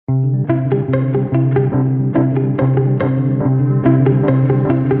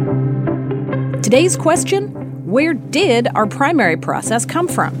Today's question: where did our primary process come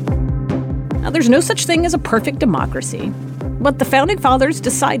from? Now, there's no such thing as a perfect democracy, but the Founding Fathers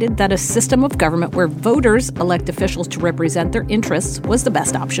decided that a system of government where voters elect officials to represent their interests was the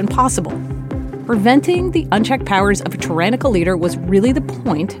best option possible. Preventing the unchecked powers of a tyrannical leader was really the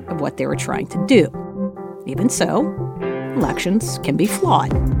point of what they were trying to do. Even so, elections can be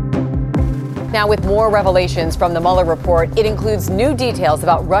flawed. Now, with more revelations from the Mueller report, it includes new details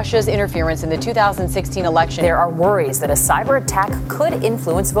about Russia's interference in the 2016 election. There are worries that a cyber attack could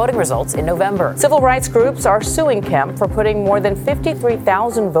influence voting results in November. Civil rights groups are suing Kemp for putting more than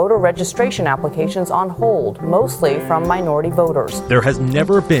 53,000 voter registration applications on hold, mostly from minority voters. There has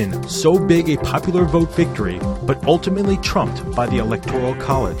never been so big a popular vote victory, but ultimately trumped by the Electoral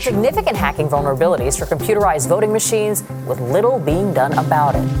College. Significant hacking vulnerabilities for computerized voting machines, with little being done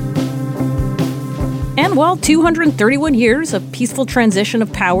about it. And while 231 years of peaceful transition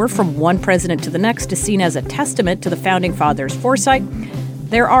of power from one president to the next is seen as a testament to the Founding Fathers' foresight,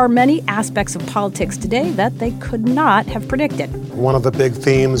 there are many aspects of politics today that they could not have predicted. One of the big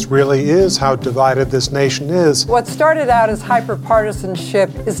themes really is how divided this nation is. What started out as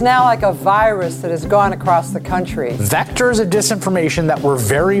hyperpartisanship is now like a virus that has gone across the country. Vectors of disinformation that were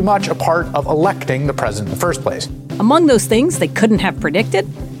very much a part of electing the president in the first place. Among those things they couldn't have predicted,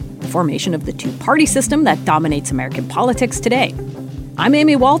 the formation of the two-party system that dominates American politics today. I'm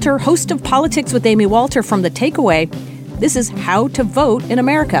Amy Walter, host of Politics with Amy Walter from The Takeaway. This is How to Vote in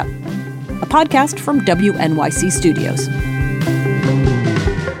America, a podcast from WNYC Studios.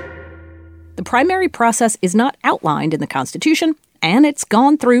 The primary process is not outlined in the Constitution, and it's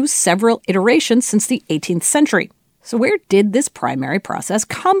gone through several iterations since the 18th century. So where did this primary process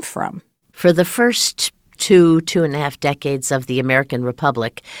come from? For the first 2.5 decades of the American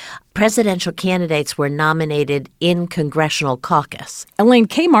Republic, presidential candidates were nominated in congressional caucus. Elaine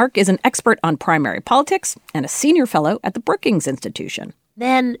Kamarck is an expert on primary politics and a senior fellow at the Brookings Institution.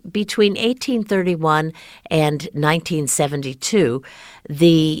 Then, between 1831 and 1972,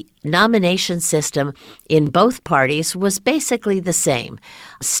 the nomination system in both parties was basically the same.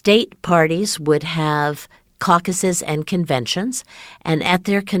 State parties would have caucuses and conventions, and at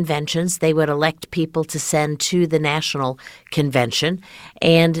their conventions they would elect people to send to the national convention,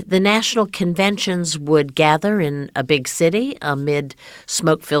 and the national conventions would gather in a big city amid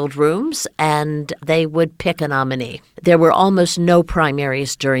smoke-filled rooms, and they would pick a nominee. There were almost no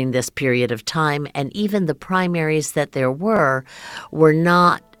primaries during this period of time, and even the primaries that there were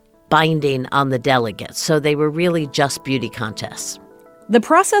not binding on the delegates, so they were really just beauty contests. The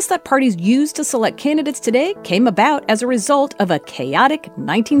process that parties use to select candidates today came about as a result of a chaotic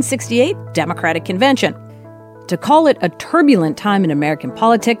 1968 Democratic convention. To call it a turbulent time in American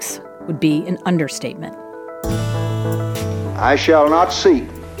politics would be an understatement. I shall not seek,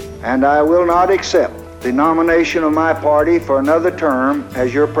 and I will not accept, the nomination of my party for another term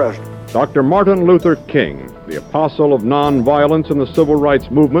as your president. Dr. Martin Luther King, the apostle of nonviolence in the civil rights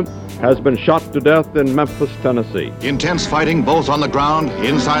movement, has been shot to death in Memphis, Tennessee. Intense fighting both on the ground,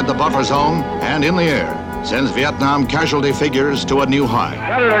 inside the buffer zone, and in the air sends Vietnam casualty figures to a new high.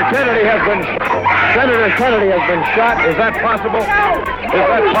 Senator Kennedy has been shot. Is that possible?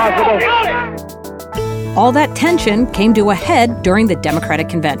 All that tension came to a head during the Democratic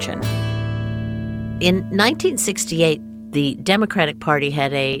convention. In 1968, the Democratic Party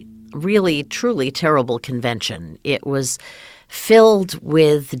had a really, truly terrible convention. It was filled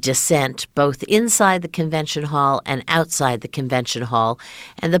with dissent, both inside the convention hall and outside the convention hall,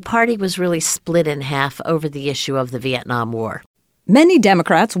 and the party was really split in half over the issue of the Vietnam War. Many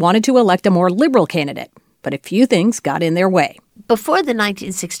Democrats wanted to elect a more liberal candidate, but a few things got in their way. Before the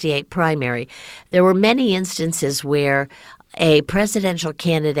 1968 primary, there were many instances where a presidential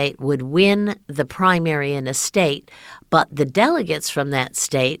candidate would win the primary in a state, but the delegates from that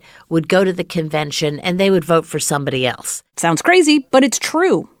state would go to the convention and they would vote for somebody else. Sounds crazy, but it's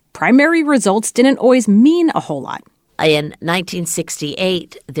true. Primary results didn't always mean a whole lot. In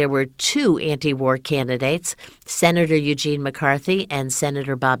 1968, there were two anti-war candidates, Senator Eugene McCarthy and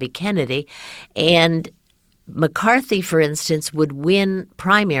Senator Bobby Kennedy, and McCarthy, for instance, would win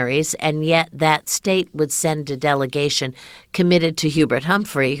primaries, and yet that state would send a delegation committed to Hubert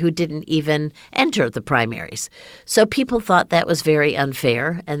Humphrey, who didn't even enter the primaries. So people thought that was very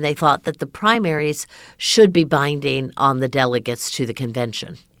unfair, and they thought that the primaries should be binding on the delegates to the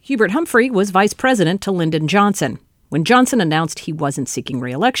convention. Hubert Humphrey was vice president to Lyndon Johnson. When Johnson announced he wasn't seeking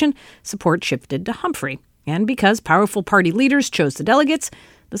re-election, support shifted to Humphrey. And because powerful party leaders chose the delegates,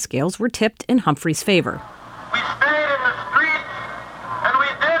 the scales were tipped in Humphrey's favor. We stayed in the streets, and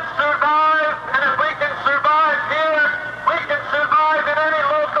we did survive, and if we can survive here, we can survive in any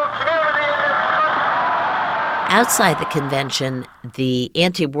local community in this country. Outside the convention, the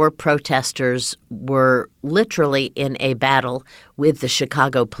anti-war protesters were literally in a battle with the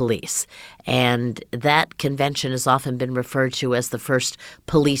Chicago police. And that convention has often been referred to as the first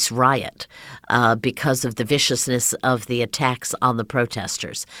police riot because of the viciousness of the attacks on the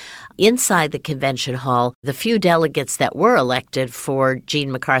protesters. Inside the convention hall, the few delegates that were elected for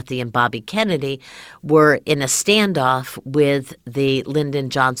Gene McCarthy and Bobby Kennedy were in a standoff with the Lyndon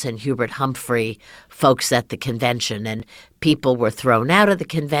Johnson, Hubert Humphrey folks at the convention. And people were thrown out of the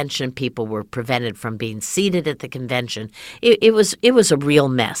convention. People were prevented from being seated at the convention. It was a real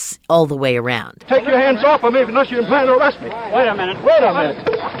mess all the way around. Take your hands off of me unless you plan to arrest me. Wait a minute.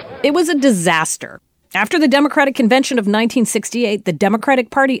 It was a disaster. After the Democratic Convention of 1968, the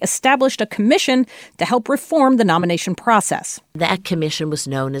Democratic Party established a commission to help reform the nomination process. That commission was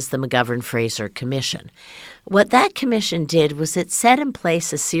known as the McGovern-Fraser Commission. What that commission did was it set in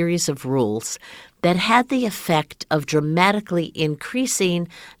place a series of rules that had the effect of dramatically increasing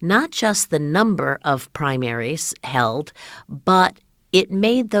not just the number of primaries held, but it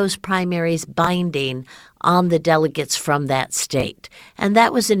made those primaries binding on the delegates from that state. And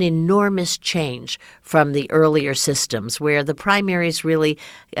that was an enormous change from the earlier systems where the primaries really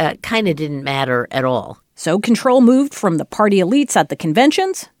kind of didn't matter at all. So control moved from the party elites at the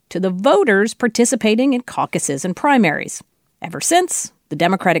conventions to the voters participating in caucuses and primaries. Ever since, the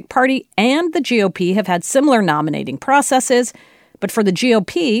Democratic Party and the GOP have had similar nominating processes, but for the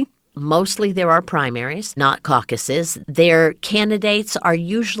GOP, mostly there are primaries, not caucuses. Their candidates are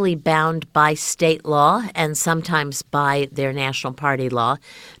usually bound by state law and sometimes by their national party law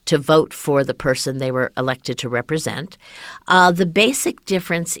to vote for the person they were elected to represent. The basic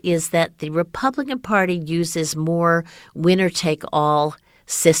difference is that the Republican Party uses more winner-take-all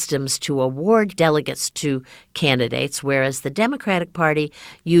systems to award delegates to candidates, whereas the Democratic Party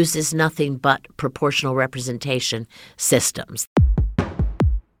uses nothing but proportional representation systems.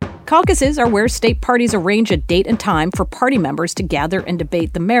 Caucuses are where state parties arrange a date and time for party members to gather and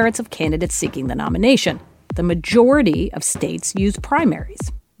debate the merits of candidates seeking the nomination. The majority of states use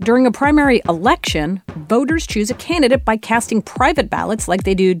primaries. During a primary election, voters choose a candidate by casting private ballots like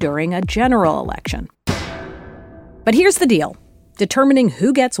they do during a general election. But here's the deal. Determining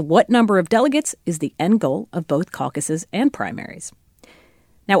who gets what number of delegates is the end goal of both caucuses and primaries.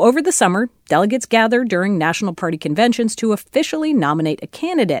 Now, over the summer, delegates gather during national party conventions to officially nominate a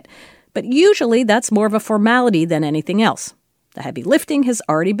candidate, but usually that's more of a formality than anything else. The heavy lifting has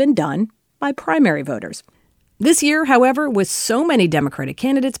already been done by primary voters. This year, however, with so many Democratic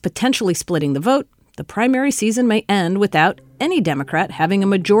candidates potentially splitting the vote, the primary season may end without any Democrat having a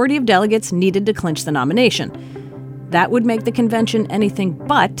majority of delegates needed to clinch the nomination. That would make the convention anything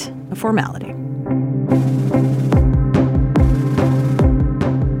but a formality.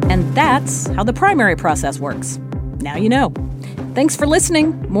 And that's how the primary process works. Now you know. Thanks for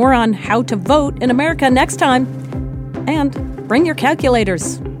listening. More on how to vote in America next time. And bring your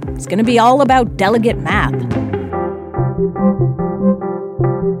calculators. It's going to be all about delegate math.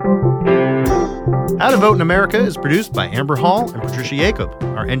 How to Vote in America is produced by Amber Hall and Patricia Jacob.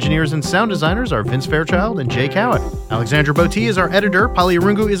 Our engineers and sound designers are Vince Fairchild and Jay Cowett. Alexandra Botti is our editor, Polly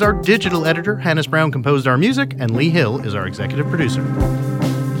Arungu is our digital editor, Hannes Brown composed our music, and Lee Hill is our executive producer.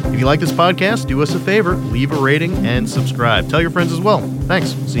 If you like this podcast, do us a favor, leave a rating and subscribe. Tell your friends as well.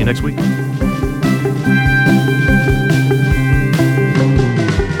 Thanks. See you next week.